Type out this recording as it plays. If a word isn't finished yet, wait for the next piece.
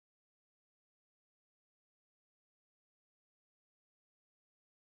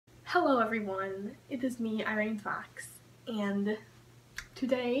Hello everyone, it is me, Irene Fox, and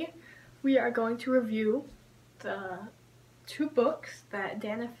today we are going to review the two books that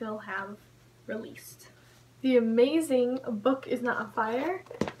Dan and Phil have released. The Amazing Book Is Not on Fire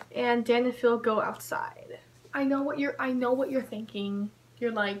and Dan and Phil Go Outside. I know what you're thinking.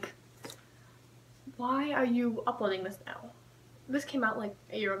 You're like, why are you uploading this now? This came out like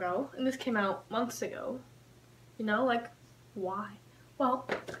a year ago, and this came out months ago. You know, like, why? Well,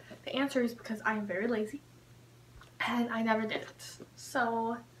 the answer is because I am very lazy, and I never did it.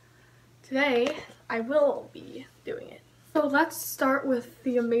 So, today, I will be doing it. So let's start with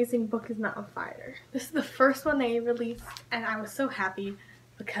The Amazing Book Is Not on Fire. This is the first one they released, and I was so happy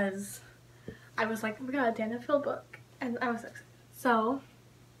because I was like, oh my god, a Dan and Phil book, and I was excited. So,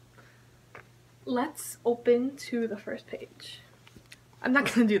 let's open to the first page. I'm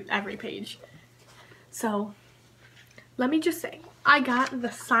not gonna do every page. So, let me just say, I got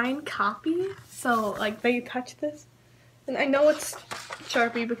the signed copy, so like they touch this, and I know it's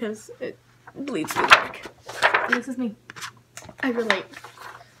Sharpie because it bleeds through the back. And this is me. I relate.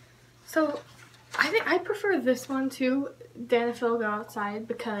 So I think I prefer this one too, Dan and Phil Go Outside,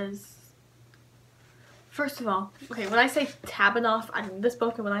 because first of all, okay, when I say Tabinof, I mean this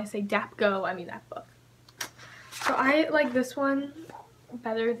book, and when I say Dapgo, I mean that book. So I like this one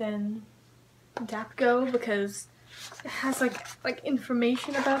better than Dapgo because it has like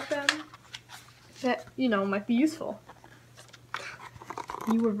information about them that, you know, might be useful.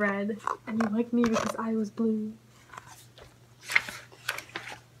 You were red and you liked me because I was blue.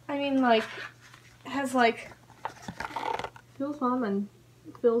 I mean, like, it has like Phil's mom and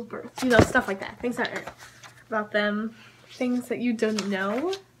Phil's birth, you know, stuff like that. Things that are about them, things that you don't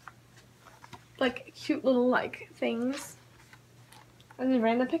know, like cute little like things, and then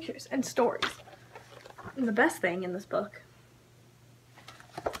random pictures and stories. And the best thing in this book,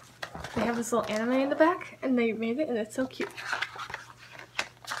 they have this little anime in the back, and they made it, and it's so cute.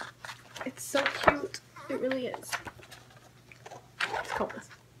 It's so cute. It really is. Let's call this.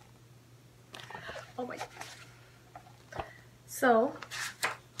 Oh my god. So,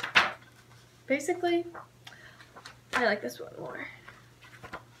 basically, I like this one more.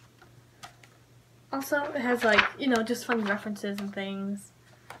 Also, it has like, you know, just funny references and things.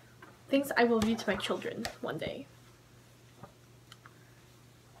 Things I will read to my children one day.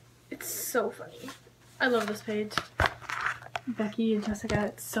 It's so funny. I love this page. Becky and Jessica,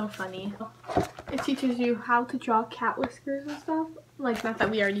 it's so funny. It teaches you how to draw cat whiskers and stuff. Like, not that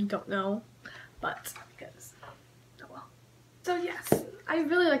we already don't know, but because, oh well. So yes, I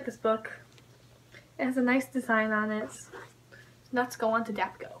really like this book. It has a nice design on it. Let's go on to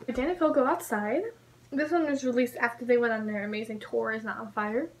Dapgo. Dan and Phil Go Outside. This one was released after they went on their amazing tour Is Not on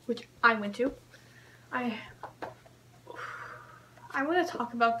Fire, which I went to. I want to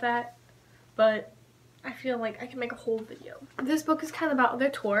talk about that, but I feel like I can make a whole video. This book is kind of about their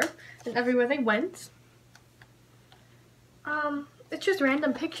tour and everywhere they went. It's just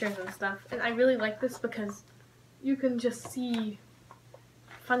random pictures and stuff, and I really like this because you can just see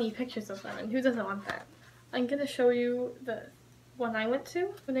funny pictures of them, and who doesn't want that? I'm gonna show you the one I went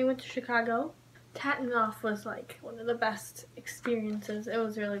to when I went to Chicago. Tabinof was like one of the best experiences. It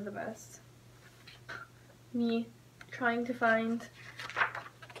was really the best. Me trying to find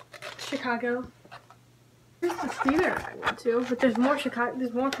Chicago. Here's the theater I went to, but there's more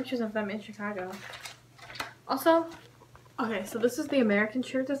pictures of them in Chicago. Also, okay, so this is the American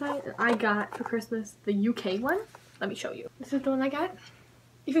shirt design, and I got for Christmas the UK one. Let me show you. This is the one I got,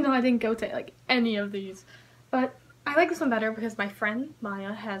 even though I didn't go to like any of these, but I like this one better because my friend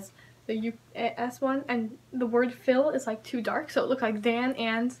Maya has the US one, and the word Phil is like too dark, so it looked like Dan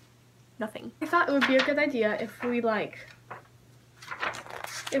and nothing. I thought it would be a good idea if we went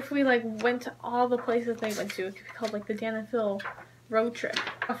to all the places they went to. It could be called like the Dan and Phil road trip.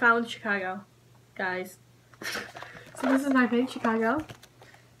 I found Chicago, guys. So this is my page, Chicago.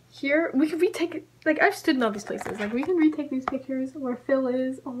 Here we can retake, like I've stood in all these places. Like we can retake these pictures where Phil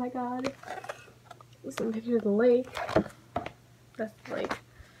is. Oh my god. Some pictures of the lake. That's the lake.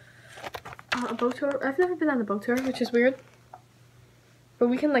 A boat tour. I've never been on a boat tour, which is weird. But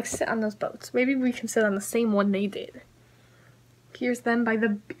we can like sit on those boats. Maybe we can sit on the same one they did. Here's them by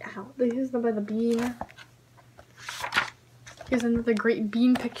the bean. Here's another great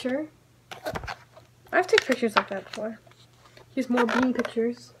bean picture. I've taken pictures like that before. Here's more bean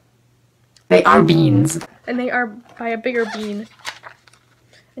pictures. They are beans. And they are by a bigger bean.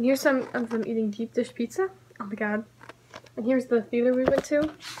 And here's some of them eating deep dish pizza. Oh my god. And here's the theater we went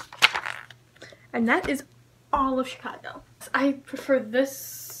to. And that is all of Chicago. I prefer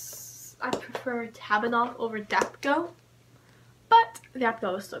Tabinof over Dapgo, but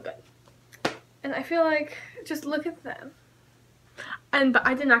Dapgo is so good. And I feel like, just look at them. But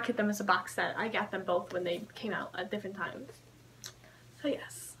I did not get them as a box set. I got them both when they came out at different times. So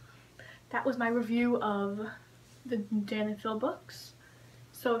yes, that was my review of the Dan and Phil books.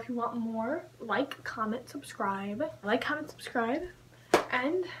 So if you want more, like, comment, subscribe. Like, comment, subscribe.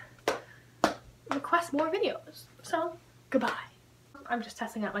 And request more videos. So, goodbye. I'm just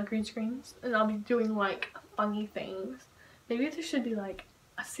testing out my green screens. And I'll be doing, like, funny things. Maybe this should be, like,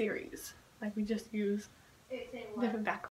 a series. Like, we just use different backgrounds.